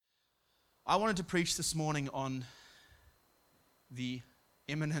I wanted to preach this morning on the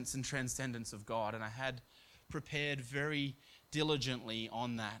immanence and transcendence of God, and I had prepared very diligently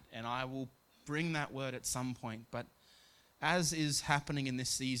on that, and I will bring that word at some point. But as is happening in this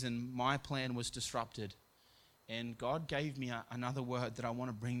season, my plan was disrupted, and God gave me another word that I want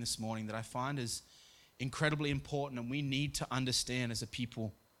to bring this morning that I find is incredibly important and we need to understand as a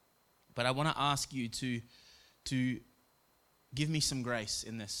people. But I want to ask you to give me some grace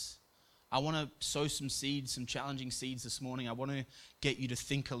in this. I want to sow some seeds, some challenging seeds this morning. I want to get you to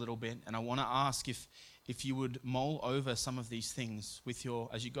think a little bit, and I want to ask if you would mull over some of these things with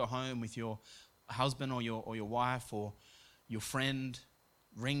as you go home with your husband or your wife or your friend.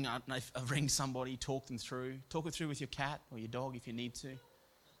 Ring somebody, talk it through with your cat or your dog if you need to.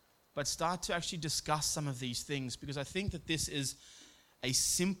 But start to actually discuss some of these things, because I think that this is a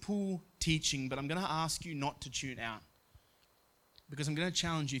simple teaching, but I'm going to ask you not to tune out. Because I'm going to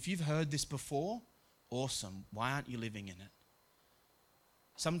challenge you. If you've heard this before, awesome. Why aren't you living in it?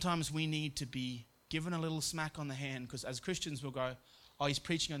 Sometimes we need to be given a little smack on the hand, because as Christians we'll go, oh, he's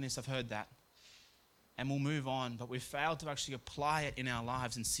preaching on this, I've heard that. And we'll move on, but we've failed to actually apply it in our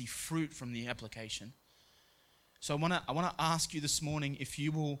lives and see fruit from the application. So I want to ask you this morning if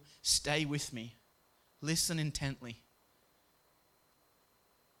you will stay with me. Listen intently.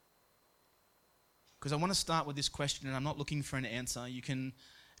 Because I want to start with this question, and I'm not looking for an answer. You can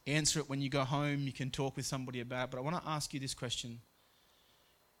answer it when you go home. You can talk with somebody about it. But I want to ask you this question.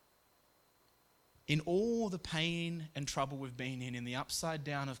 In all the pain and trouble we've been in the upside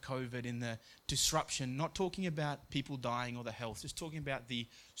down of COVID, in the disruption, not talking about people dying or the health, just talking about the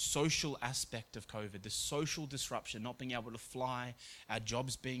social aspect of COVID, the social disruption, not being able to fly, our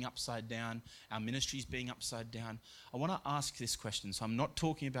jobs being upside down, our ministries being upside down. I want to ask this question. So I'm not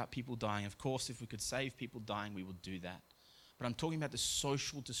talking about people dying. Of course, if we could save people dying, we would do that. But I'm talking about the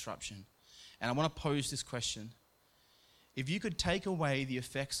social disruption. And I want to pose this question. If you could take away the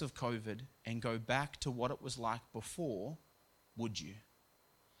effects of COVID and go back to what it was like before, would you?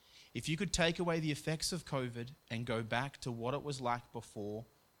 If you could take away the effects of COVID and go back to what it was like before,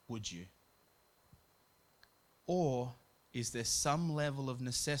 would you? Or is there some level of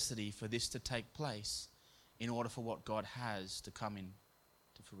necessity for this to take place in order for what God has to come into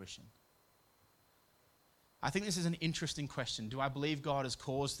fruition? I think this is an interesting question. Do I believe God has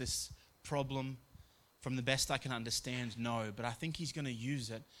caused this problem? From the best I can understand, no. But I think he's going to use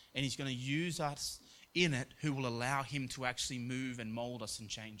it, and he's going to use us in it who will allow him to actually move and mold us and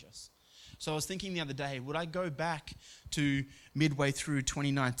change us. So I was thinking the other day, would I go back to midway through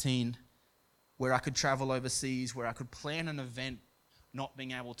 2019 where I could travel overseas, where I could plan an event not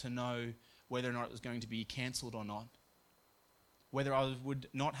being able to know whether or not it was going to be cancelled or not, whether I would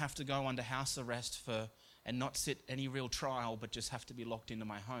not have to go under house arrest and not sit any real trial, but just have to be locked into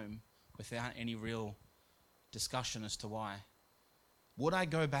my home without any real discussion as to why. Would I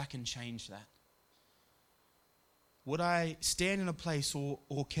go back and change that? Would I stand in a place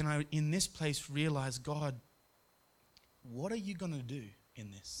or can I in this place realize, God, what are you going to do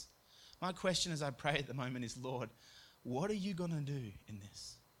in this? My question as I pray at the moment is, Lord, what are you going to do in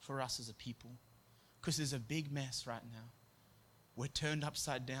this for us as a people? Because there's a big mess right now. We're turned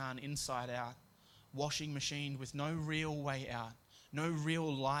upside down, inside out, washing machine with no real way out, no real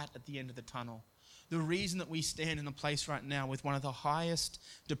light at the end of the tunnel. The reason that we stand in a place right now with one of the highest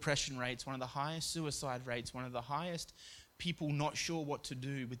depression rates, one of the highest suicide rates, one of the highest people not sure what to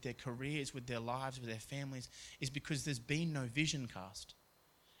do with their careers, with their lives, with their families, is because there's been no vision cast.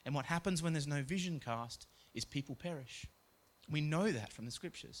 And what happens when there's no vision cast is people perish. We know that from the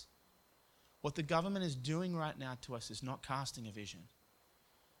scriptures. What the government is doing right now to us is not casting a vision.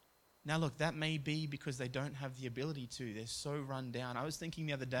 Now look, that may be because they don't have the ability to. They're so run down. I was thinking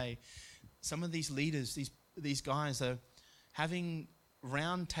the other day, some of these leaders, these guys are having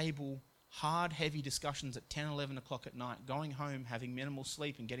round table, hard, heavy discussions at 10, 11 o'clock at night, going home, having minimal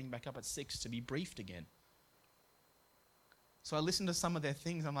sleep and getting back up at 6 to be briefed again. So I listened to some of their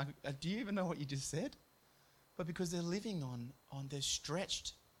things. I'm like, do you even know what you just said? But because they're living they're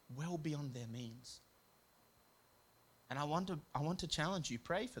stretched well beyond their means. And I want to challenge you,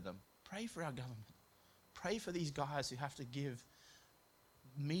 pray for them. Pray for our government. Pray for these guys who have to give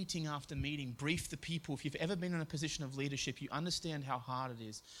meeting after meeting, brief the people. If you've ever been in a position of leadership, you understand how hard it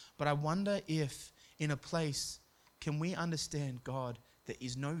is. But I wonder if in a place, can we understand, God, there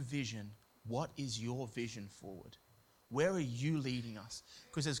is no vision. What is your vision forward? Where are you leading us?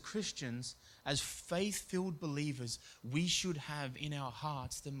 Because as Christians, as faith-filled believers, we should have in our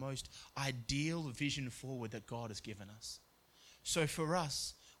hearts the most ideal vision forward that God has given us. So for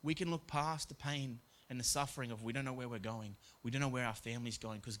us, we can look past the pain and the suffering of we don't know where we're going. We don't know where our family's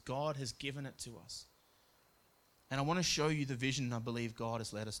going because God has given it to us. And I want to show you the vision I believe God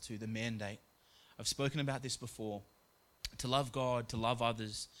has led us to, the mandate. I've spoken about this before. To love God, to love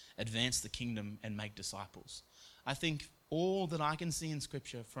others, advance the kingdom, and make disciples. I think all that I can see in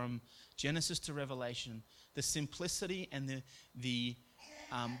Scripture, from Genesis to Revelation, the simplicity and the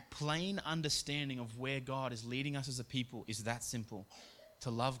plain understanding of where God is leading us as a people is that simple. To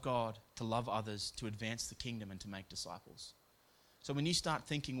love God, to love others, to advance the kingdom, and to make disciples. So when you start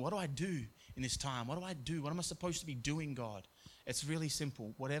thinking, what do I do in this time? What do I do? What am I supposed to be doing, God? It's really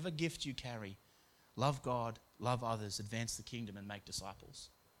simple. Whatever gift you carry, love God, love others, advance the kingdom, and make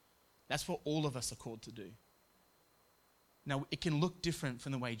disciples. That's what all of us are called to do. Now, it can look different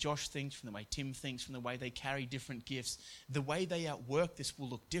from the way Josh thinks, from the way Tim thinks, from the way they carry different gifts. The way they outwork this will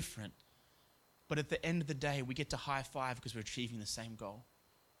look different. But at the end of the day, we get to high five because we're achieving the same goal.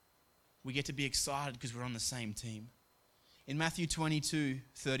 We get to be excited because we're on the same team. In Matthew 22,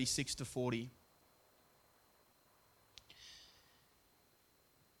 36 to 40,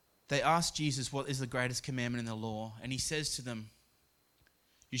 they asked Jesus, what is the greatest commandment in the law? And he says to them,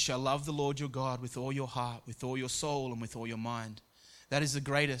 you shall love the Lord your God with all your heart, with all your soul, and with all your mind. That is the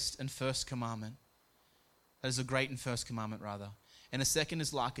greatest and first commandment. That is a great and first commandment, rather. And a second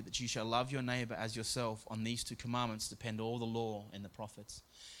is like it, that you shall love your neighbor as yourself. On these two commandments depend all the law and the prophets.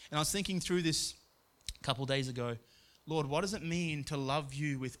 And I was thinking through this a couple of days ago, Lord, what does it mean to love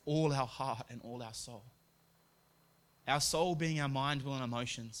you with all our heart and all our soul? Our soul being our mind, will, and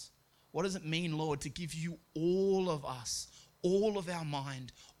emotions. What does it mean, Lord, to give you all of us, all of our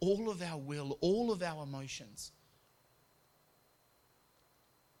mind, all of our will, all of our emotions?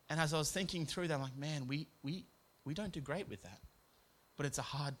 And as I was thinking through that, I'm like, man, we don't do great with that. But it's a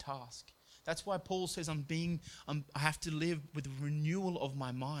hard task. That's why Paul says I have to live with the renewal of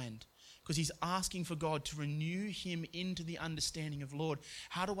my mind. Because he's asking for God to renew him into the understanding of, Lord,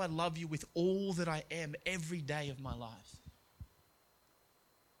 how do I love you with all that I am every day of my life?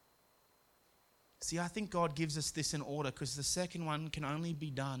 See, I think God gives us this in order because the second one can only be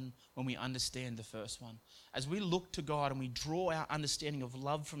done when we understand the first one. As we look to God and we draw our understanding of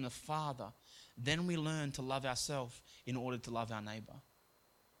love from the Father, then we learn to love ourselves in order to love our neighbor.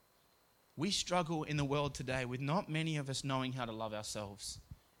 We struggle in the world today with not many of us knowing how to love ourselves,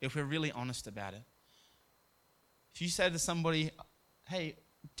 if we're really honest about it. If you say to somebody, hey,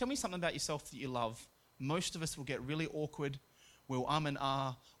 tell me something about yourself that you love, most of us will get really awkward. We'll and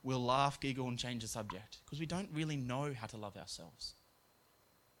we'll laugh, giggle, and change the subject because we don't really know how to love ourselves.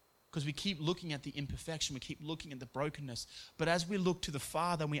 Because we keep looking at the imperfection, we keep looking at the brokenness. But as we look to the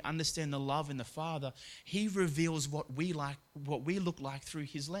Father and we understand the love in the Father, He reveals what we look like through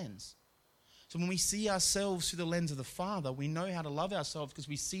His lens. So when we see ourselves through the lens of the Father, we know how to love ourselves because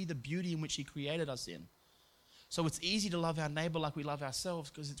we see the beauty in which He created us in. So it's easy to love our neighbor like we love ourselves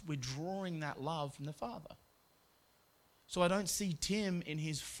because we're drawing that love from the Father. So I don't see Tim in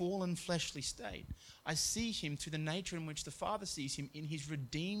his fallen fleshly state. I see him through the nature in which the Father sees him in his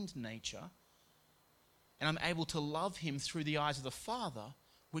redeemed nature. And I'm able to love him through the eyes of the Father,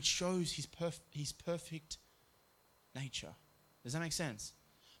 which shows his perfect nature. Does that make sense?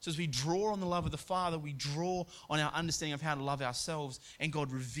 So as we draw on the love of the Father, we draw on our understanding of how to love ourselves, and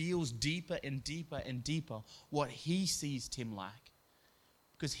God reveals deeper and deeper and deeper what He sees Tim like.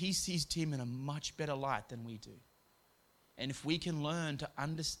 Because He sees Tim in a much better light than we do. And if we can learn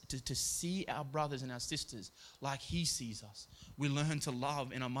to see our brothers and our sisters like He sees us, we learn to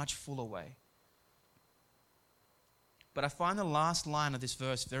love in a much fuller way. But I find the last line of this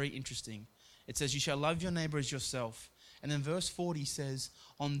verse very interesting. It says, you shall love your neighbor as yourself. And then verse 40 says,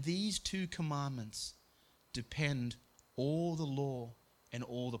 on these two commandments depend all the law and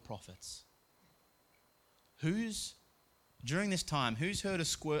all the prophets. During this time, who's heard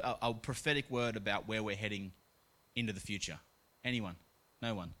a prophetic word about where we're heading into the future? Anyone?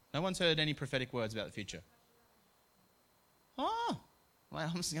 No one. No one's heard any prophetic words about the future. Oh, well,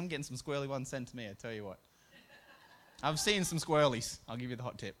 I'm getting some squirrely ones sent to me, I tell you what. I've seen some squirrelies. I'll give you the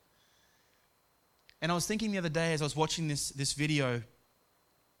hot tip. And I was thinking the other day as I was watching this video,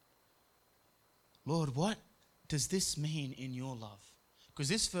 Lord, what does this mean in your love? Because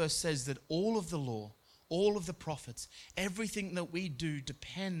this verse says that all of the law, all of the prophets, everything that we do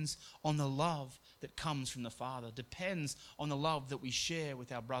depends on the love that comes from the Father, depends on the love that we share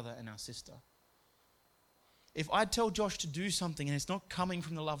with our brother and our sister. If I tell Josh to do something and it's not coming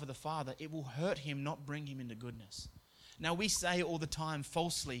from the love of the Father, it will hurt him, not bring him into goodness. Now we say all the time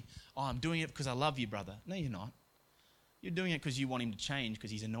falsely, oh, I'm doing it because I love you, brother. No, you're not. You're doing it because you want him to change because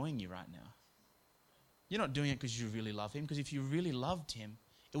he's annoying you right now. You're not doing it because you really love him, because if you really loved him,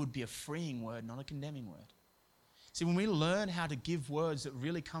 it would be a freeing word, not a condemning word. See, when we learn how to give words that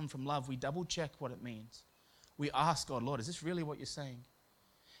really come from love, we double check what it means. We ask God, Lord, is this really what you're saying?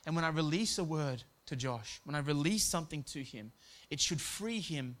 And when I release a word to Josh, when I release something to him, it should free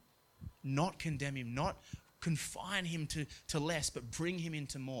him, not condemn him, not confine him to less, but bring him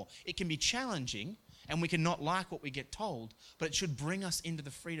into more. It can be challenging, and we can not like what we get told, but it should bring us into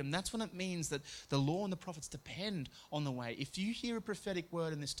the freedom. That's when it means that the law and the prophets depend on the way. If you hear a prophetic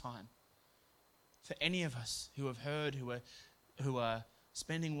word in this time, for any of us who have heard, who are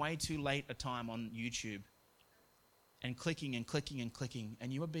spending way too late a time on YouTube and clicking and clicking and clicking,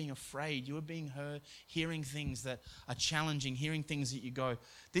 and you are being afraid, you are being heard, hearing things that are challenging, hearing things that you go,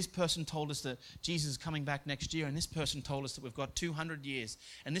 this person told us that Jesus is coming back next year, and this person told us that we've got 200 years,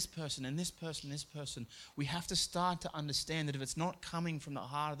 and this person, and this person, and this person. We have to start to understand that if it's not coming from the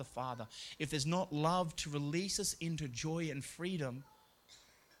heart of the Father, if there's not love to release us into joy and freedom,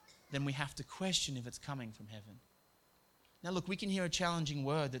 then we have to question if it's coming from heaven. Now look, we can hear a challenging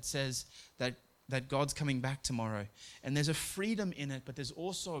word that says that God's coming back tomorrow, and there's a freedom in it, but there's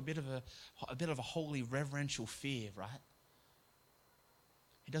also a bit of a holy reverential fear, right?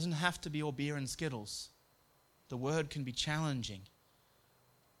 It doesn't have to be all beer and Skittles. The word can be challenging,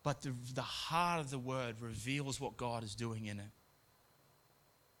 but the heart of the word reveals what God is doing in it.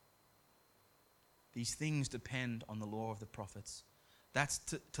 These things depend on the law of the prophets. That's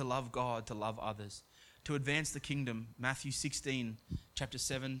to love God, to love others, to advance the kingdom. Matthew 16, chapter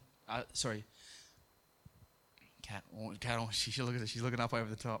 7. Cat, she's looking up over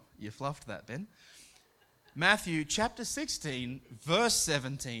the top. You fluffed that, Ben. Matthew chapter 16, verse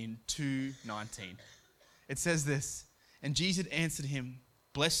 17 to 19. It says this, and Jesus answered him,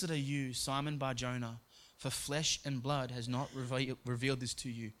 "Blessed are you, Simon Bar-Jonah, for flesh and blood has not revealed this to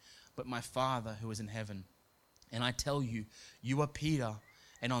you, but my Father who is in heaven. And I tell you, you are Peter,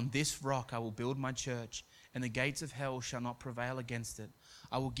 and on this rock I will build my church, and the gates of hell shall not prevail against it.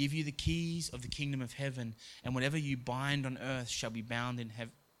 I will give you the keys of the kingdom of heaven, and whatever you bind on earth shall be bound in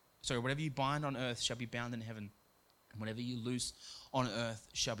heaven. Whatever you bind on earth shall be bound in heaven, and whatever you loose on earth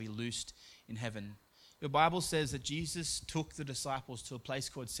shall be loosed in heaven." Your Bible says that Jesus took the disciples to a place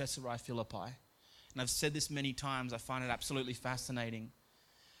called Caesarea Philippi. And I've said this many times, I find it absolutely fascinating.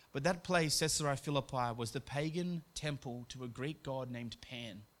 But that place, Caesarea Philippi, was the pagan temple to a Greek god named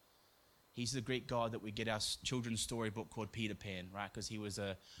Pan. He's the Greek god that we get our children's storybook called Peter Pan, right? Because he was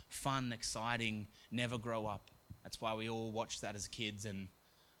a fun, exciting, never grow up. That's why we all watch that as kids and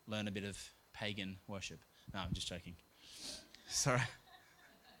learn a bit of pagan worship. No, I'm just joking. Sorry.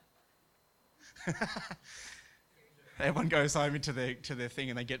 Everyone goes home into their thing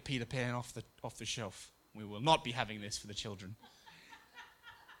and they get Peter Pan off the shelf. We will not be having this for the children.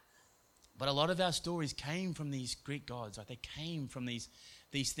 But a lot of our stories came from these Greek gods. Right? They came from these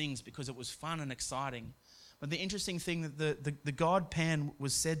things because it was fun and exciting. But the interesting thing that the god Pan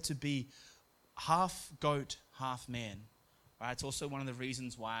was said to be half goat, half man. Right? It's also one of the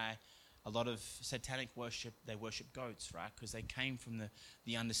reasons why a lot of satanic worship, they worship goats, right? Because they came from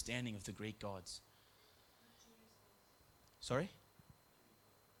the understanding of the Greek gods. Sorry?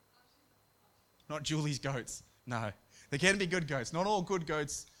 Not Julie's goats. No. There can be good goats. Not all good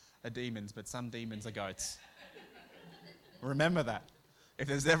goats are demons, but some demons are goats. Remember that. If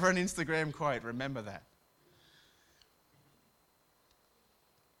there's ever an Instagram quote, remember that.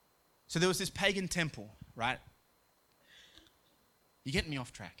 So there was this pagan temple, right? You're getting me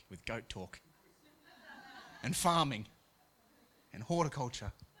off track with goat talk and farming and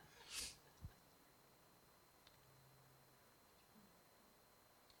horticulture.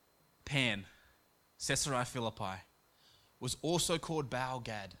 Pan, Caesarea Philippi, was also called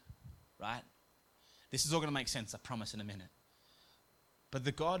Baal-Gad, right? This is all going to make sense, I promise, in a minute. But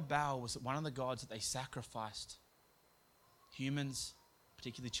the god Baal was one of the gods that they sacrificed humans,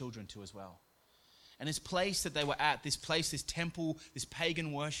 particularly children, to as well. And this place that they were at, this temple, this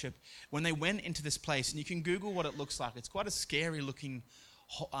pagan worship, when they went into this place, and you can Google what it looks like. It's quite a scary looking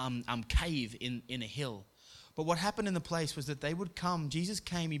cave in a hill. But what happened in the place was that they would come, Jesus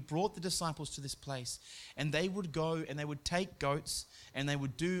came, he brought the disciples to this place, and they would go and they would take goats and they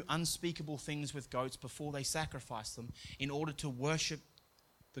would do unspeakable things with goats before they sacrificed them in order to worship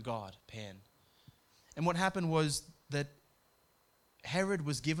the god, Pan. And what happened was that Herod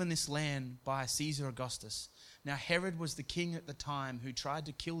was given this land by Caesar Augustus. Now Herod was the king at the time who tried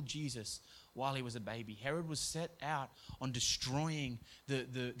to kill Jesus while he was a baby. Herod was set out on destroying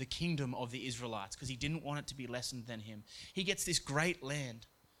the kingdom of the Israelites because he didn't want it to be lesser than him. He gets this great land.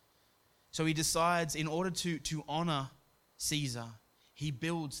 So he decides, in order to honor Caesar, he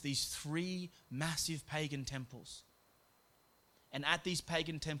builds these 3 massive pagan temples. And at these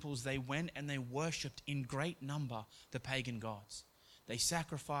pagan temples, they went and they worshipped in great number the pagan gods. They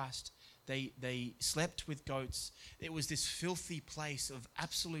sacrificed, they slept with goats. It was this filthy place of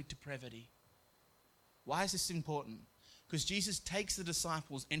absolute depravity. Why is this important? Because Jesus takes the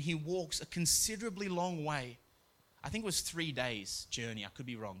disciples and he walks a considerably long way. I think it was 3 days journey. I could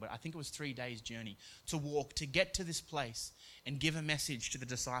be wrong, but I think it was 3 days journey to walk to get to this place and give a message to the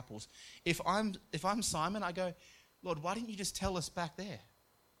disciples. If I'm Simon, I go, Lord, why didn't you just tell us back there?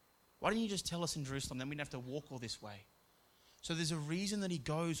 Why didn't you just tell us in Jerusalem? Then we'd have to walk all this way. So there's a reason that he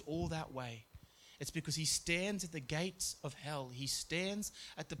goes all that way. It's because he stands at the gates of hell. He stands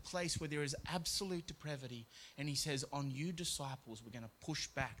at the place where there is absolute depravity. And he says, on you disciples, we're going to push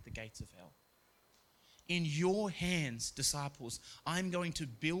back the gates of hell. In your hands, disciples, I'm going to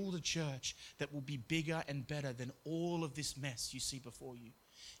build a church that will be bigger and better than all of this mess you see before you.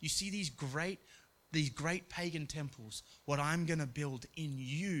 You see these great pagan temples. What I'm going to build in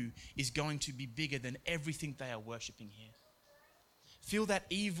you is going to be bigger than everything they are worshipping here. Feel that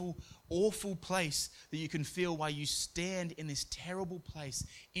evil, awful place that you can feel while you stand in this terrible place.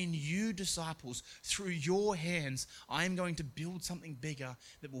 In you, disciples, through your hands, I am going to build something bigger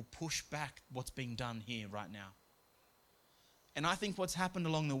that will push back what's being done here right now. And I think what's happened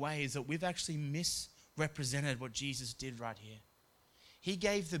along the way is that we've actually misrepresented what Jesus did right here. He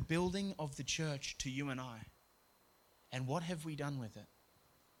gave the building of the church to you and I. And what have we done with it?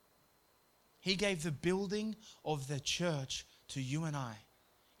 He gave the building of the church to you and I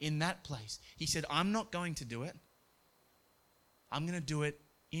in that place. He said, I'm not going to do it. I'm going to do it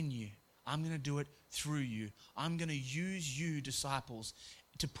in you. I'm going to do it through you. I'm going to use you, disciples,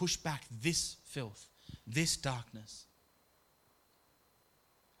 to push back this filth, this darkness.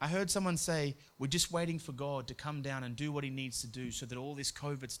 I heard someone say, we're just waiting for God to come down and do what he needs to do so that all this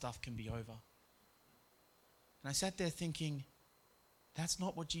COVID stuff can be over. And I sat there thinking, that's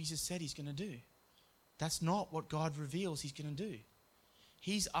not what Jesus said he's going to do. That's not what God reveals he's going to do.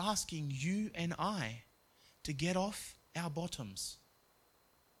 He's asking you and I to get off our bottoms,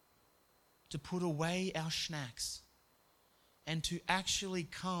 to put away our schnacks, and to actually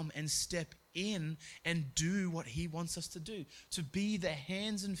come and step in and do what he wants us to do, to be the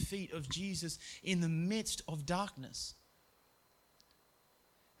hands and feet of Jesus in the midst of darkness.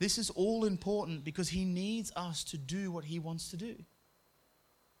 This is all important because he needs us to do what he wants to do.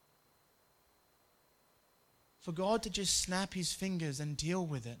 For God to just snap his fingers and deal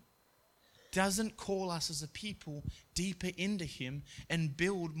with it doesn't call us as a people deeper into him and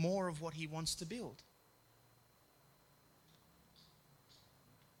build more of what he wants to build.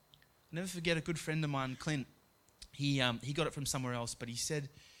 I'll never forget a good friend of mine, Clint. He got it from somewhere else, but he said,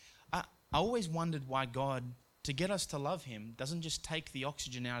 I always wondered why God, to get us to love him, doesn't just take the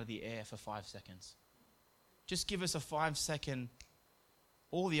oxygen out of the air for 5 seconds. Just give us a 5-second,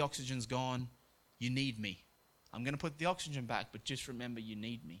 all the oxygen's gone, you need me. I'm going to put the oxygen back, but just remember you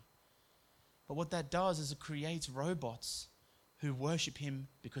need me. But what that does is it creates robots who worship him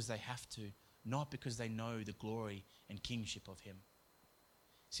because they have to, not because they know the glory and kingship of him.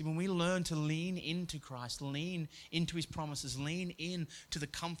 See, when we learn to lean into Christ, lean into his promises, lean into the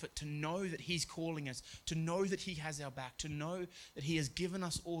comfort, to know that he's calling us, to know that he has our back, to know that he has given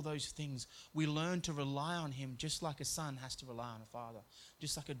us all those things, we learn to rely on him just like a son has to rely on a father,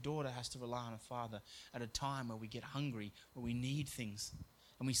 just like a daughter has to rely on a father at a time where we get hungry, where we need things.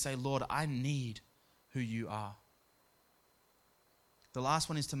 And we say, Lord, I need who you are. The last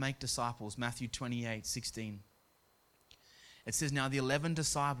one is to make disciples, Matthew 28:16. It says, now the 11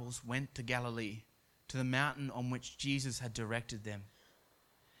 disciples went to Galilee, to the mountain on which Jesus had directed them.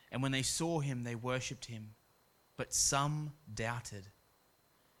 And when they saw him, they worshipped him, but some doubted.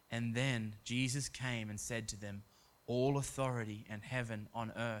 And then Jesus came and said to them, all authority in heaven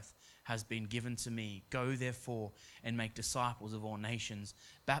on earth has been given to me. Go therefore and make disciples of all nations,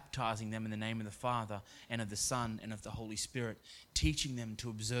 baptizing them in the name of the Father and of the Son and of the Holy Spirit, teaching them to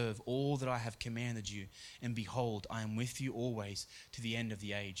observe all that I have commanded you. And behold, I am with you always to the end of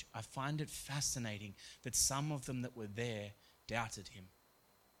the age. I find it fascinating that some of them that were there doubted him.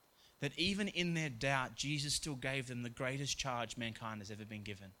 That even in their doubt, Jesus still gave them the greatest charge mankind has ever been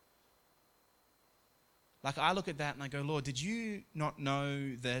given. Like I look at that and I go, Lord, did you not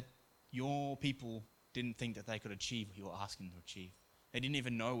know that your people didn't think that they could achieve what you were asking them to achieve? They didn't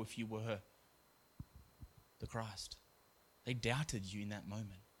even know if you were the Christ. They doubted you in that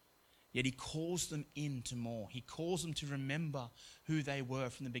moment. Yet he calls them into more. He calls them to remember who they were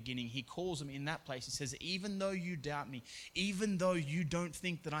from the beginning. He calls them in that place. He says, even though you doubt me, even though you don't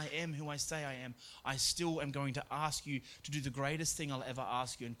think that I am who I say I am, I still am going to ask you to do the greatest thing I'll ever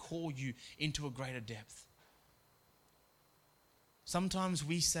ask you and call you into a greater depth. Sometimes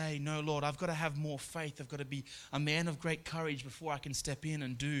we say, no, Lord, I've got to have more faith. I've got to be a man of great courage before I can step in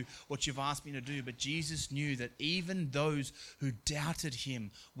and do what you've asked me to do. But Jesus knew that even those who doubted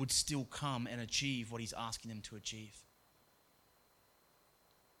him would still come and achieve what he's asking them to achieve.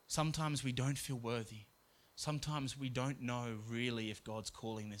 Sometimes we don't feel worthy. Sometimes we don't know really if God's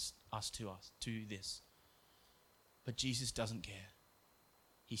calling us to this. But Jesus doesn't care.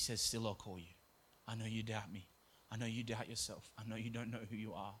 He says, still I'll call you. I know you doubt me. I know you doubt yourself. I know you don't know who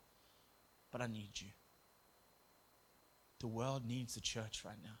you are. But I need you. The world needs the church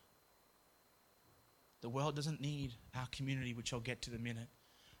right now. The world doesn't need our community, which I'll get to in a minute.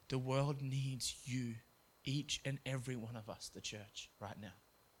 The world needs you, each and every one of us, the church, right now.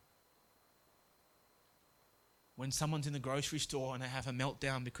 When someone's in the grocery store and they have a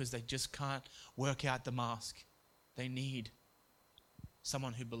meltdown because they just can't work out the mask, they need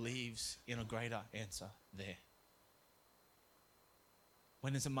someone who believes in a greater answer there.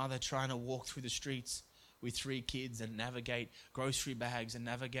 When there's a mother trying to walk through the streets with 3 kids and navigate grocery bags and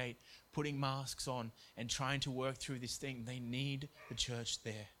navigate putting masks on and trying to work through this thing, they need the church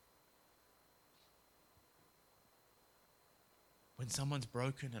there. When someone's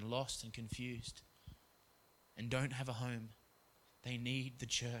broken and lost and confused and don't have a home, they need the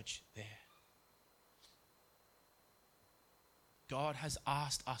church there. God has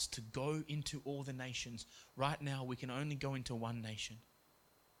asked us to go into all the nations. Right now, we can only go into one nation.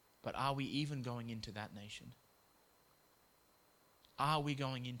 But are we even going into that nation? Are we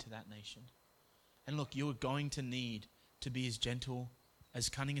going into that nation? And look, you're going to need to be as gentle, as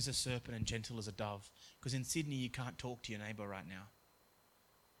cunning as a serpent and gentle as a dove. Because in Sydney, you can't talk to your neighbour right now.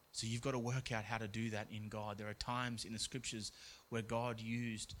 So you've got to work out how to do that in God. There are times in the scriptures where God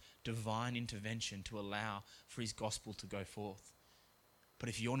used divine intervention to allow for his gospel to go forth. But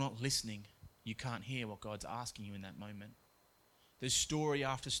if you're not listening, you can't hear what God's asking you in that moment. There's story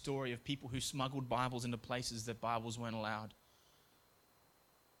after story of people who smuggled Bibles into places that Bibles weren't allowed,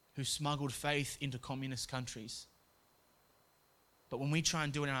 who smuggled faith into communist countries. But when we try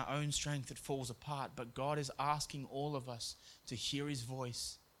and do it in our own strength, it falls apart. But God is asking all of us to hear his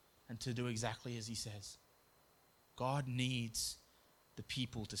voice and to do exactly as he says. God needs the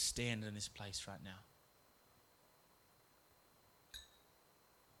people to stand in this place right now.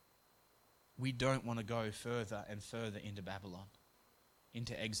 We don't want to go further and further into Babylon,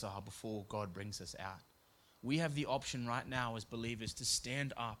 into exile before God brings us out. We have the option right now as believers to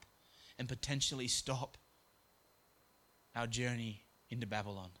stand up and potentially stop our journey into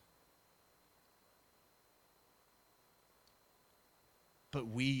Babylon. But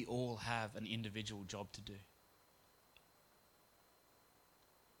we all have an individual job to do.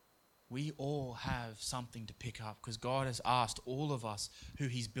 We all have something to pick up because God has asked all of us who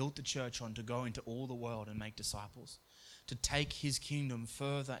he's built the church on to go into all the world and make disciples, to take his kingdom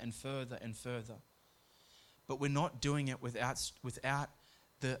further and further and further. But we're not doing it without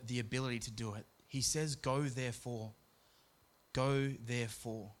the ability to do it. He says, go therefore. Go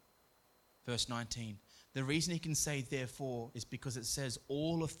therefore. Verse 19. The reason he can say therefore is because it says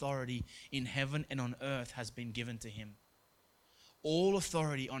all authority in heaven and on earth has been given to him. All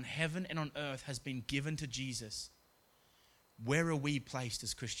authority on heaven and on earth has been given to Jesus. Where are we placed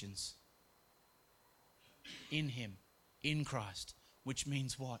as Christians? In him, in Christ, which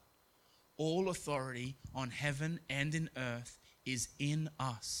means what? All authority on heaven and in earth is in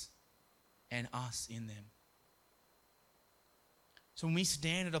us and us in them. So when we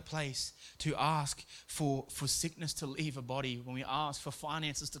stand at a place to ask for sickness to leave a body, when we ask for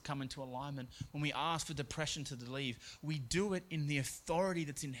finances to come into alignment, when we ask for depression to leave, we do it in the authority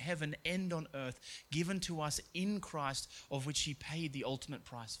that's in heaven and on earth, given to us in Christ, of which he paid the ultimate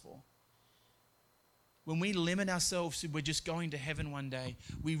price for. When we limit ourselves to we're just going to heaven one day,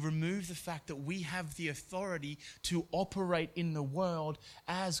 we remove the fact that we have the authority to operate in the world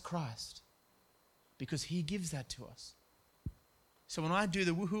as Christ, because he gives that to us. So when I do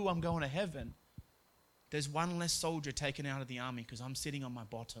the woohoo, I'm going to heaven, there's one less soldier taken out of the army because I'm sitting on my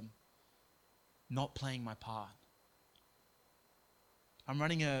bottom, not playing my part. I'm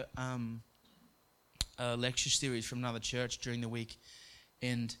running a lecture series from another church during the week,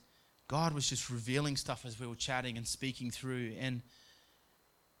 and God was just revealing stuff as we were chatting and speaking through. And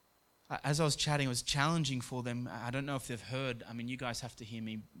as I was chatting, it was challenging for them. I don't know if they've heard. I mean, you guys have to hear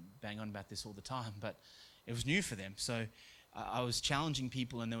me bang on about this all the time, but it was new for them. So I was challenging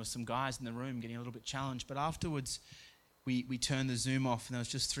people, and there were some guys in the room getting a little bit challenged. But afterwards, we turned the Zoom off, and there was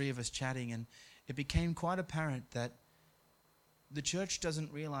just 3 of us chatting, and it became quite apparent that the church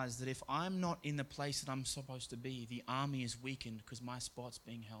doesn't realize that if I'm not in the place that I'm supposed to be, the army is weakened because my spot's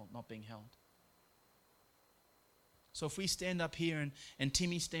not being held. So if we stand up here and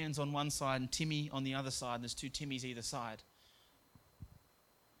Timmy stands on one side and Timmy on the other side, and there's two Timmys either side,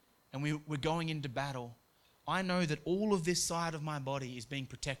 and we're going into battle, I know that all of this side of my body is being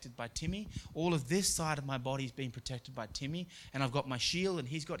protected by Timmy. All of this side of my body is being protected by Timmy. And I've got my shield and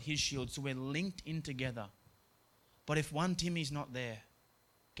he's got his shield. So we're linked in together. But if one Timmy's not there,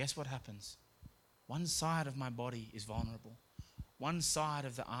 guess what happens? One side of my body is vulnerable. One side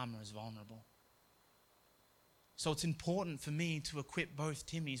of the armor is vulnerable. So it's important for me to equip both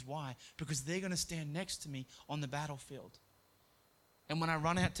Timmys. Why? Because they're going to stand next to me on the battlefield. And when I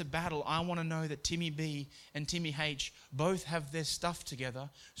run out to battle, I want to know that Timmy B and Timmy H both have their stuff together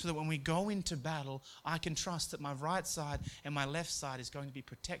so that when we go into battle, I can trust that my right side and my left side is going to be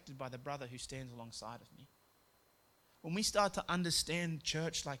protected by the brother who stands alongside of me. When we start to understand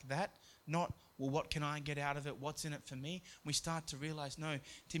church like that, not, well, what can I get out of it? What's in it for me? We start to realize, no,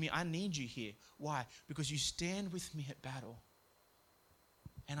 Timmy, I need you here. Why? Because you stand with me at battle.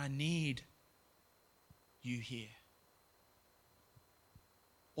 And I need you here.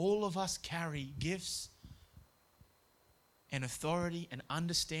 All of us carry gifts and authority and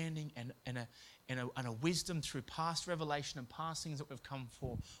understanding and a wisdom through past revelation and past things that we've come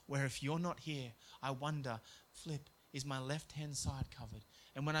for, where if you're not here, I wonder, Flip, is my left-hand side covered?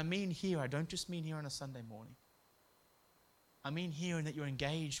 And when I mean here, I don't just mean here on a Sunday morning. I mean here in that you're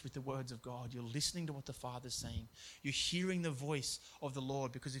engaged with the words of God. You're listening to what the Father's saying. You're hearing the voice of the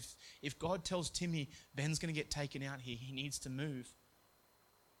Lord. Because if God tells Timmy, Ben's going to get taken out here, he needs to move,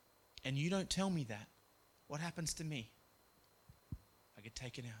 and you don't tell me that, what happens to me? I get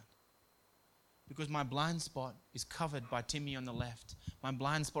taken out. Because my blind spot is covered by Timmy on the left. My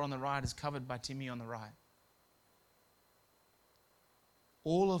blind spot on the right is covered by Timmy on the right.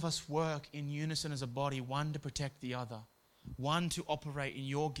 All of us work in unison as a body, one to protect the other, one to operate in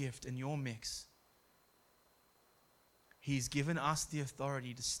your gift and your mix. He's given us the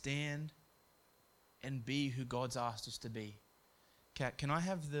authority to stand and be who God's asked us to be. Kat, can I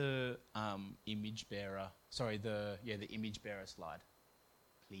have the image bearer? Sorry, the image bearer slide,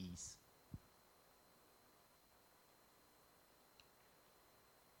 please.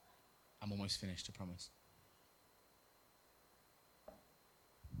 I'm almost finished, I promise.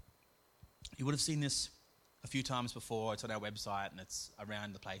 You would have seen this a few times before. It's on our website and it's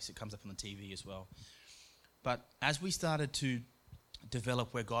around the place. It comes up on the TV as well. But as we started to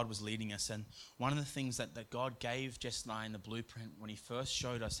develop where God was leading us, and one of the things that God gave Jess and I in the blueprint when he first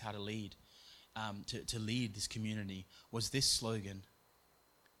showed us how to lead, to lead this community, was this slogan: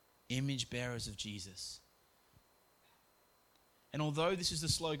 image bearers of Jesus. And although this is the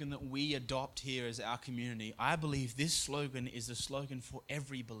slogan that we adopt here as our community, I believe this slogan is the slogan for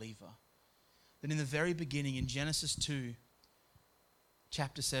every believer. That in the very beginning, in Genesis 2,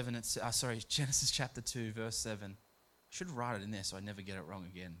 Genesis chapter 2, verse 7. I should write it in there so I never get it wrong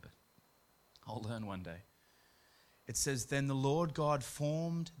again, but I'll learn one day. It says, "Then the Lord God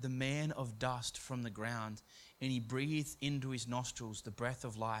formed the man of dust from the ground, and he breathed into his nostrils the breath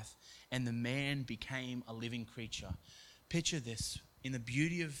of life, and the man became a living creature." Picture this, in the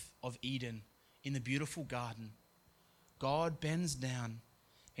beauty of Eden, in the beautiful garden, God bends down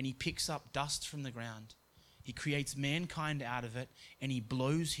and he picks up dust from the ground. He creates mankind out of it, and he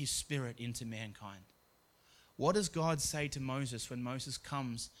blows his spirit into mankind. What does God say to Moses when Moses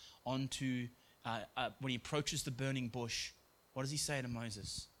comes onto, when he approaches the burning bush? What does he say to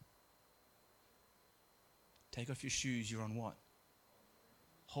Moses? Take off your shoes, you're on what?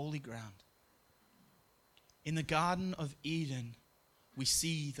 Holy ground. In the Garden of Eden, we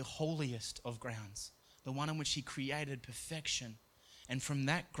see the holiest of grounds, the one in which he created perfection. And from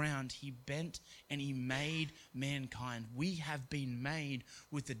that ground, he bent and he made mankind. We have been made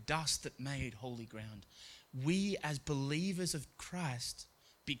with the dust that made holy ground. We, as believers of Christ,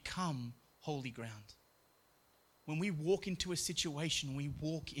 become holy ground. When we walk into a situation, we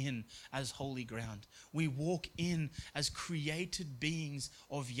walk in as holy ground. We walk in as created beings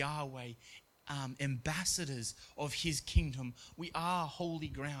of Yahweh, ambassadors of his kingdom. We are holy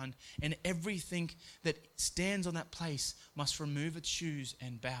ground, and everything that stands on that place must remove its shoes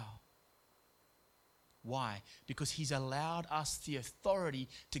and bow. Why? Because he's allowed us the authority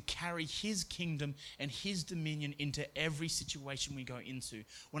to carry his kingdom and his dominion into every situation we go into.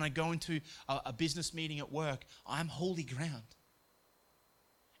 When I go into a business meeting at work, I'm holy ground.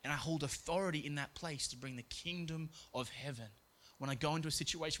 And I hold authority in that place to bring the kingdom of heaven. When I go into a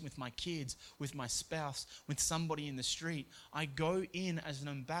situation with my kids, with my spouse, with somebody in the street, I go in as an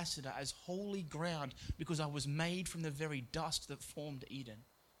ambassador, as holy ground, because I was made from the very dust that formed Eden.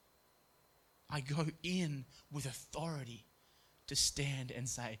 I go in with authority to stand and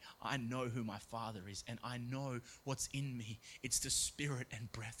say, I know who my Father is and I know what's in me. It's the spirit and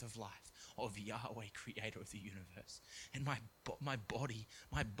breath of life of Yahweh, creator of the universe. And my body,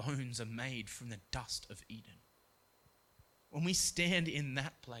 my bones are made from the dust of Eden. When we stand in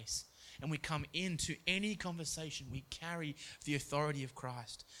that place and we come into any conversation, we carry the authority of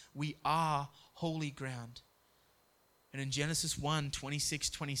Christ. We are holy ground. And in Genesis 1, 26,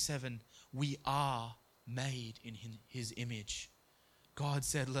 27, we are made in his image. God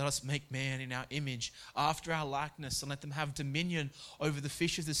said, let us make man in our image, after our likeness, and let them have dominion over the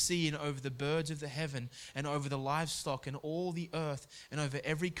fish of the sea and over the birds of the heaven and over the livestock and all the earth and over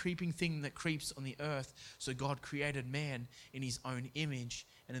every creeping thing that creeps on the earth. So God created man in his own image,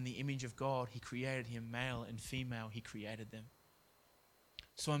 and in the image of God he created him, male and female he created them.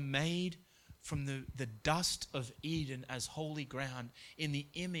 So I'm made from the dust of Eden as holy ground in the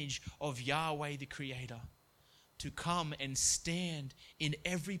image of Yahweh the Creator, to come and stand in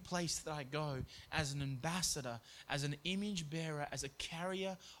every place that I go as an ambassador, as an image bearer, as a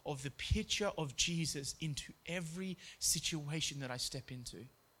carrier of the picture of Jesus into every situation that I step into.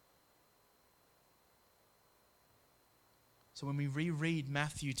 So when we reread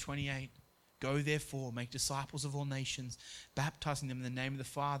Matthew 28, go therefore, make disciples of all nations, baptizing them in the name of the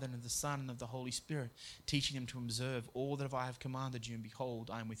Father and of the Son and of the Holy Spirit, teaching them to observe all that I have commanded you, and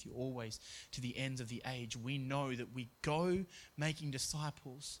behold, I am with you always to the ends of the age. We know that we go making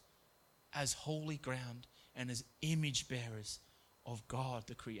disciples as holy ground and as image bearers of God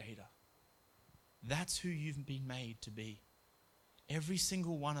the Creator. That's who you've been made to be. Every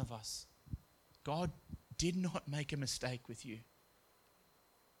single one of us. God did not make a mistake with you.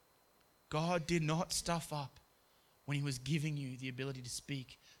 God did not stuff up when he was giving you the ability to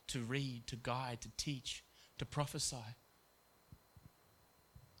speak, to read, to guide, to teach, to prophesy.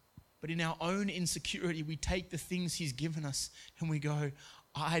 But in our own insecurity, we take the things he's given us and we go,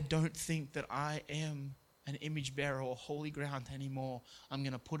 I don't think that I am an image bearer or holy ground anymore. I'm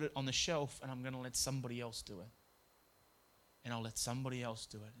going to put it on the shelf and I'm going to let somebody else do it. And I'll let somebody else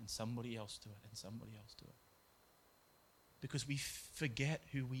do it and somebody else do it and somebody else do it. Because we forget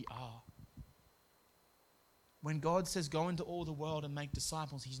who we are. When God says go into all the world and make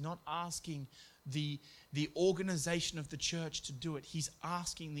disciples, he's not asking the organization of the church to do it. He's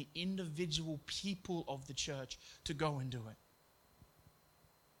asking the individual people of the church to go and do it.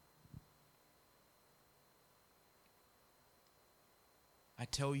 I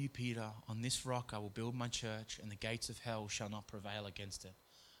tell you, Peter, on this rock I will build my church, and the gates of hell shall not prevail against it.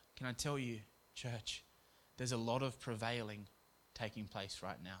 Can I tell you, church, there's a lot of prevailing taking place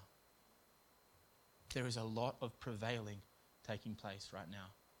right now. There is a lot of prevailing taking place right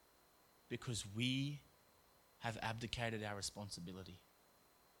now because we have abdicated our responsibility.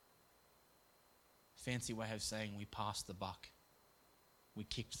 Fancy way of saying we passed the buck. We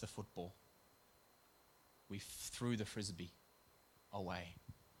kicked the football. We threw the frisbee away.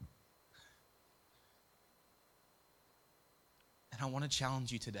 And I want to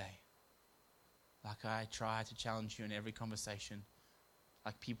challenge you today. Like I try to challenge you in every conversation.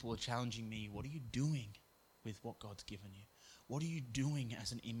 Like people are challenging me. What are you doing with what God's given you? What are you doing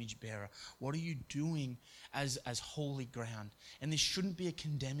as an image bearer? What are you doing as holy ground? And this shouldn't be a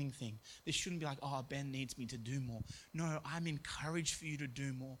condemning thing. This shouldn't be like, oh, Ben needs me to do more. No, I'm encouraged for you to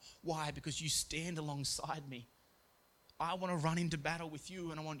do more. Why? Because you stand alongside me. I want to run into battle with you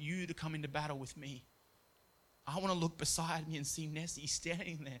and I want you to come into battle with me. I want to look beside me and see Nessie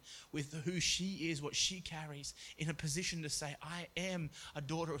standing there with who she is, what she carries, in a position to say, I am a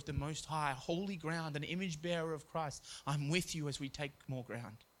daughter of the Most High, holy ground, an image bearer of Christ. I'm with you as we take more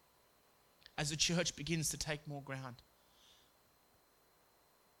ground. As the church begins to take more ground.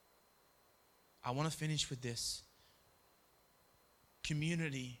 I want to finish with this.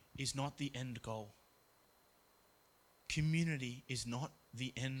 Community is not the end goal. Community is not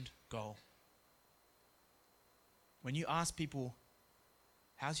the end goal. When you ask people,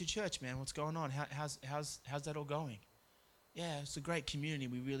 how's your church, man? What's going on? How's that all going? Yeah, it's a great community.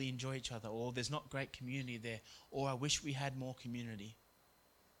 We really enjoy each other. Or there's not great community there. Or I wish we had more community.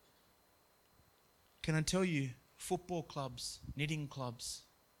 Can I tell you, football clubs, knitting clubs,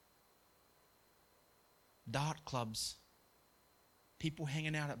 dart clubs, people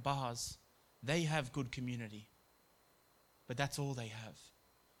hanging out at bars, they have good community. But that's all they have.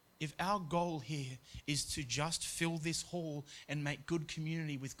 If our goal here is to just fill this hall and make good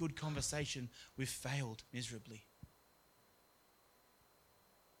community with good conversation, we've failed miserably.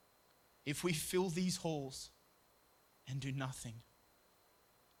 If we fill these halls and do nothing,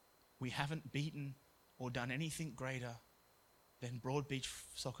 we haven't beaten or done anything greater than Broadbeach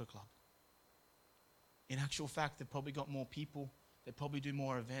Soccer Club. In actual fact, they've probably got more people They probably do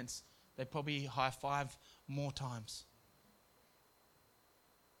more events. They probably high-five more times.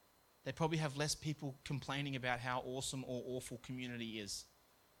 They probably have less people complaining about how awesome or awful community is.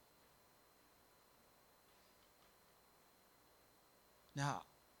 Now,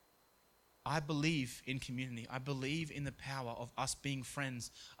 I believe in community. I believe in the power of us being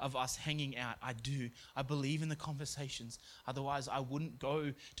friends, of us hanging out. I do. I believe in the conversations. Otherwise, I wouldn't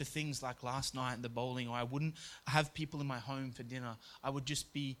go to things like last night at the bowling, or I wouldn't have people in my home for dinner. I would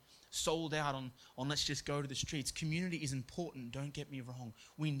just be sold out on let's just go to the streets. Community is important, don't get me wrong.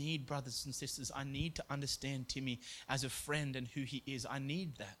 We need brothers and sisters. I need to understand Timmy as a friend and who he is. I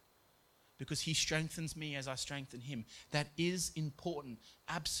need that because he strengthens me as I strengthen him. That is important.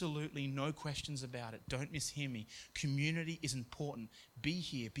 Absolutely no questions about it. Don't mishear me. Community is important. Be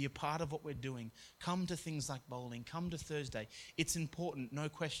here. Be a part of what we're doing. Come to things like bowling. Come to Thursday. It's important, no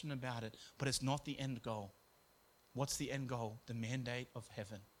question about it, but it's not the end goal. What's the end goal? The mandate of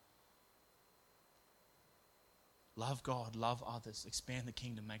heaven. Love God, love others, expand the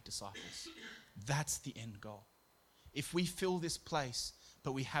kingdom, make disciples. That's the end goal. If we fill this place,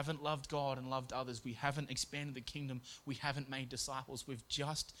 but we haven't loved God and loved others, we haven't expanded the kingdom, we haven't made disciples, we've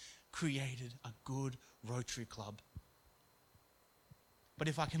just created a good Rotary Club. But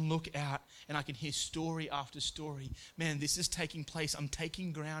if I can look out and I can hear story after story, man, this is taking place. I'm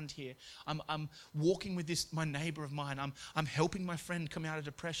taking ground here. I'm walking with my neighbor of mine. I'm helping my friend come out of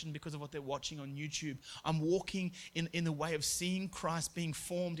depression because of what they're watching on YouTube. I'm walking in the way of seeing Christ being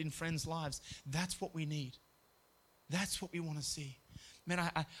formed in friends' lives. That's what we need. That's what we want to see. Man,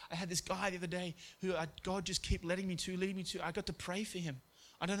 I had this guy the other day who God just kept leading me to. I got to pray for him.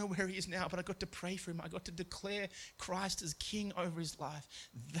 I don't know where he is now, but I got to pray for him. I got to declare Christ as king over his life.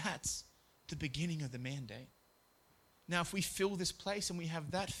 That's the beginning of the mandate. Now, if we fill this place and we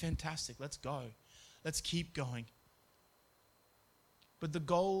have that, fantastic. Let's go. Let's keep going. But the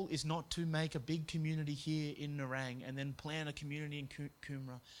goal is not to make a big community here in Nerang and then plan a community in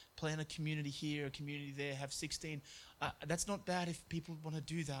Coomera, plan a community here, a community there, have 16. That's not bad if people want to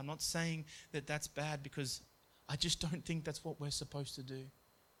do that. I'm not saying that that's bad because I just don't think that's what we're supposed to do.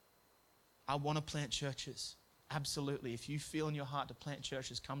 I want to plant churches. Absolutely. If you feel in your heart to plant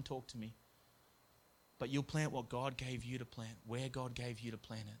churches, come talk to me. But you'll plant what God gave you to plant, where God gave you to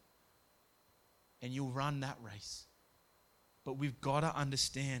plant it. And you'll run that race. But we've got to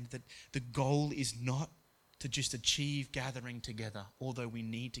understand that the goal is not to just achieve gathering together, although we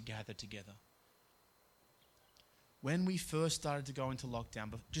need to gather together. When we first started to go into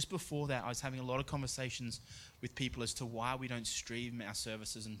lockdown, just before that, I was having a lot of conversations with people as to why we don't stream our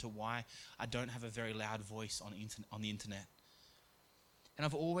services and to why I don't have a very loud voice on the internet. And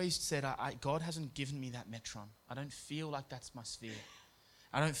I've always said, God hasn't given me that metron. I don't feel like that's my sphere.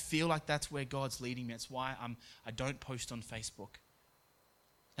 I don't feel like that's where God's leading me. That's why I don't post on Facebook.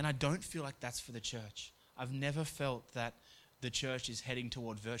 And I don't feel like that's for the church. I've never felt that the church is heading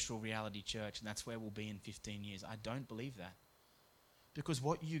toward virtual reality church and that's where we'll be in 15 years. I don't believe that. Because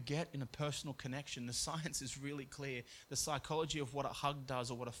what you get in a personal connection, the science is really clear. The psychology of what a hug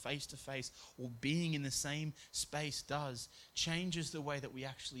does or what a face-to-face or being in the same space does changes the way that we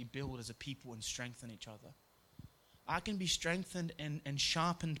actually build as a people and strengthen each other. I can be strengthened and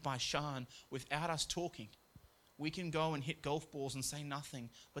sharpened by Sean without us talking. We can go and hit golf balls and say nothing,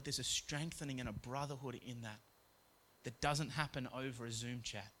 but there's a strengthening and a brotherhood in that doesn't happen over a Zoom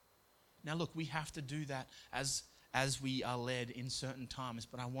chat. Now look, we have to do that as we are led in certain times,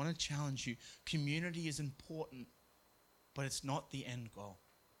 but I want to challenge you. Community is important, but it's not the end goal.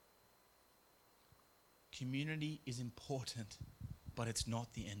 Community is important, but it's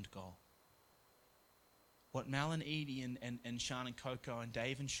not the end goal. What Mal and Edie and Sean and Coco and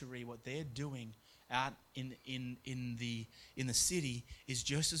Dave and Cherie, what they're doing out in the city is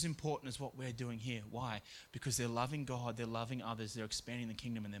just as important as what we're doing here. Why? Because they're loving God, they're loving others, they're expanding the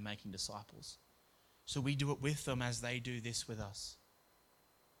kingdom, and they're making disciples. So we do it with them as they do this with us.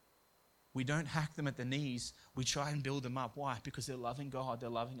 We don't hack them at the knees. We try and build them up. Why? Because they're loving God, they're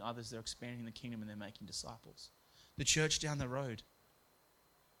loving others, they're expanding the kingdom, and they're making disciples. The church down the road.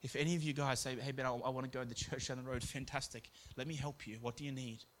 If any of you guys say, hey, Ben, I want to go to the church down the road, fantastic. Let me help you. What do you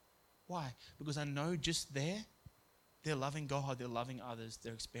need? Why? Because I know just there, they're loving God, they're loving others,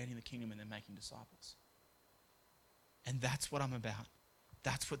 they're expanding the kingdom, and they're making disciples. And that's what I'm about.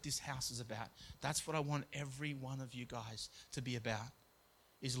 That's what this house is about. That's what I want every one of you guys to be about,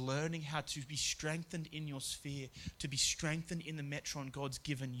 is learning how to be strengthened in your sphere, to be strengthened in the metron God's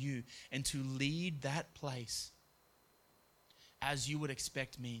given you, and to lead that place as you would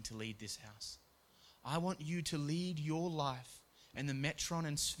expect me to lead this house. I want you to lead your life and the metron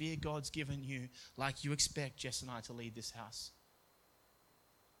and sphere God's given you like you expect Jess and I to lead this house.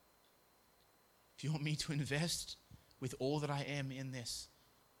 If you want me to invest with all that I am in this,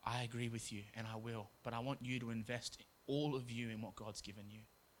 I agree with you, and I will. But I want you to invest all of you in what God's given you.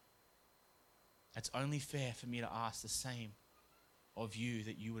 It's only fair for me to ask the same of you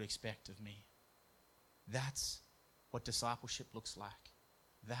that you would expect of me. That's what discipleship looks like.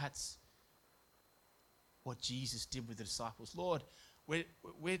 That's what Jesus did with the disciples. Lord, we're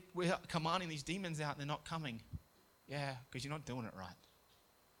commanding these demons out and they're not coming. Yeah, because you're not doing it right.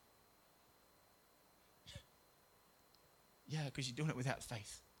 Yeah, because you're doing it without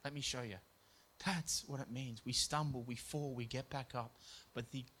faith. Let me show you. That's what it means. We stumble, we fall, we get back up.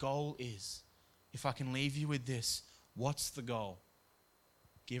 But the goal is, if I can leave you with this, what's the goal?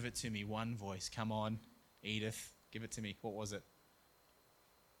 Give it to me, one voice. Come on, Edith, give it to me. What was it?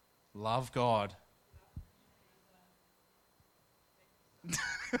 Love God.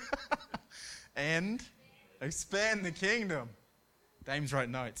 And expand the kingdom. Dame's wrote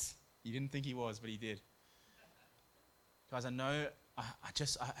notes. You didn't think he was, but he did. Guys, I know, I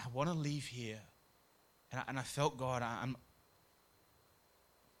want to leave here. And I felt God, I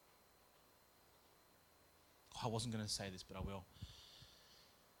wasn't going to say this, but I will.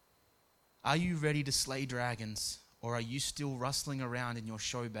 Are you ready to slay dragons, or are you still rustling around in your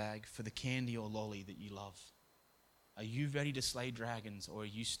show bag for the candy or lolly that you love? Are you ready to slay dragons, or are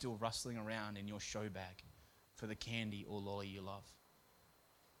you still rustling around in your show bag for the candy or lolly you love?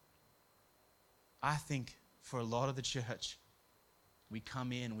 I think for a lot of the church, we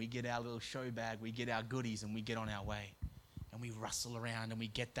come in, we get our little show bag, we get our goodies, and we get on our way. And we rustle around and we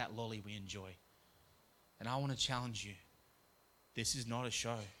get that lolly we enjoy. And I want to challenge you. This is not a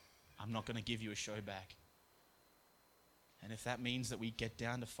show. I'm not going to give you a show bag. And if that means that we get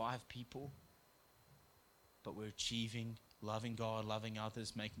down to 5 people, but we're achieving, loving God, loving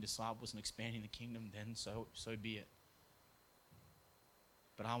others, making disciples and expanding the kingdom, then so be it.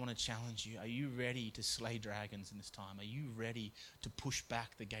 But I want to challenge you. Are you ready to slay dragons in this time? Are you ready to push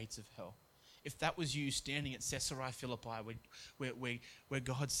back the gates of hell? If that was you standing at Caesarea Philippi where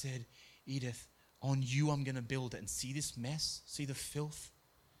God said, Edith, on you I'm going to build it, and see this mess? See the filth?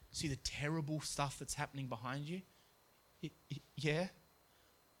 See the terrible stuff that's happening behind you? Yeah?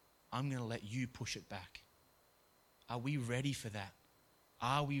 I'm going to let you push it back. Are we ready for that?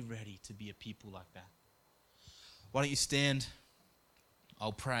 Are we ready to be a people like that? Why don't you stand?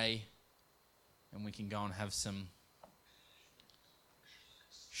 I'll pray, and we can go and have some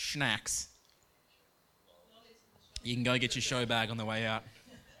snacks. You can go get your show bag on the way out.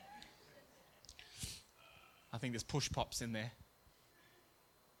 I think there's push pops in there.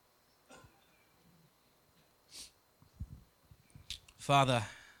 Father,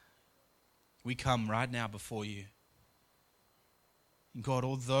 we come right now before you. God,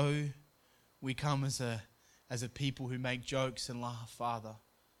 although we come as a people who make jokes and laugh, Father,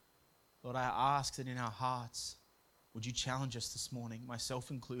 Lord, I ask that in our hearts, would you challenge us this morning,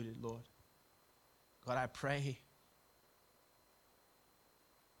 myself included, Lord. God, I pray,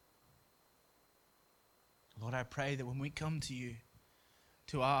 Lord, I pray that when we come to you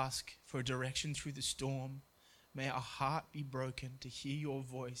to ask for a direction through the storm, may our heart be broken to hear your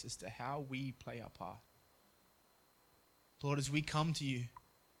voice as to how we play our part. Lord, as we come to you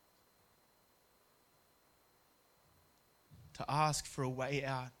to ask for a way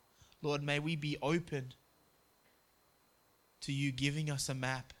out, Lord, may we be open to you giving us a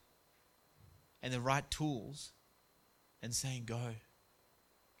map and the right tools and saying,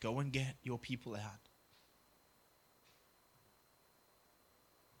 go and get your people out.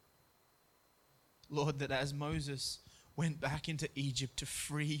 Lord, that as Moses went back into Egypt to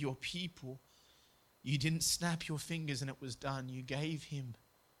free your people, you didn't snap your fingers and it was done. You gave him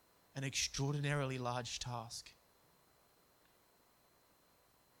an extraordinarily large task.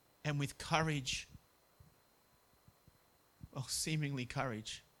 And with courage, well, seemingly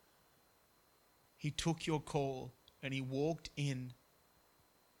courage, he took your call and he walked in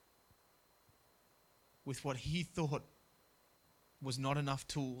with what he thought was not enough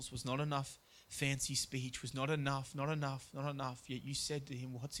tools, was not enough fancy speech, was not enough. Yet you said to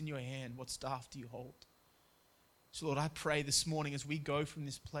him, what's in your hand? What staff do you hold? So Lord, I pray this morning as we go from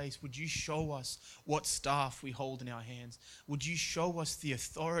this place, would you show us what staff we hold in our hands? Would you show us the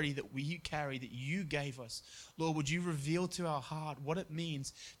authority that we carry, that you gave us? Lord, would you reveal to our heart what it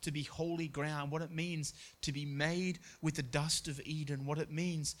means to be holy ground, what it means to be made with the dust of Eden, what it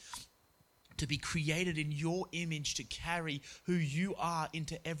means to be created in your image, to carry who you are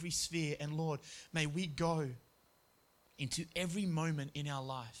into every sphere. And Lord, may we go into every moment in our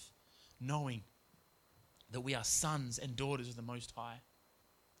life knowing that we are sons and daughters of the Most High,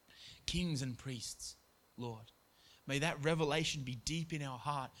 kings and priests, Lord. May that revelation be deep in our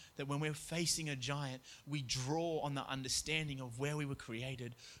heart, that when we're facing a giant, we draw on the understanding of where we were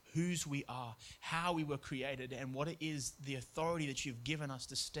created, whose we are, how we were created, and what it is, the authority that you've given us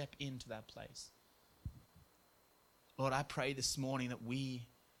to step into that place. Lord, I pray this morning that we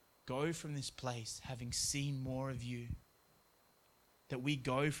go from this place having seen more of you, that we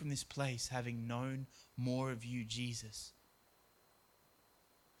go from this place having known more of you, Jesus,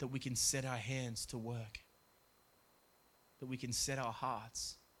 that we can set our hands to work, that we can set our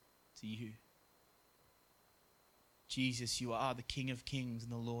hearts to you. Jesus, you are the King of Kings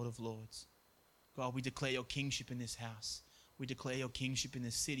and the Lord of Lords. God, we declare your kingship in this house. We declare your kingship in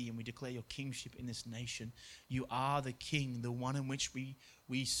this city, and we declare your kingship in this nation. You are the King, the one in which we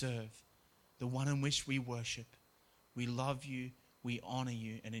serve, the one in which we worship. We love you, we honor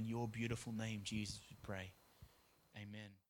you, and in your beautiful name, Jesus, we pray. Amen.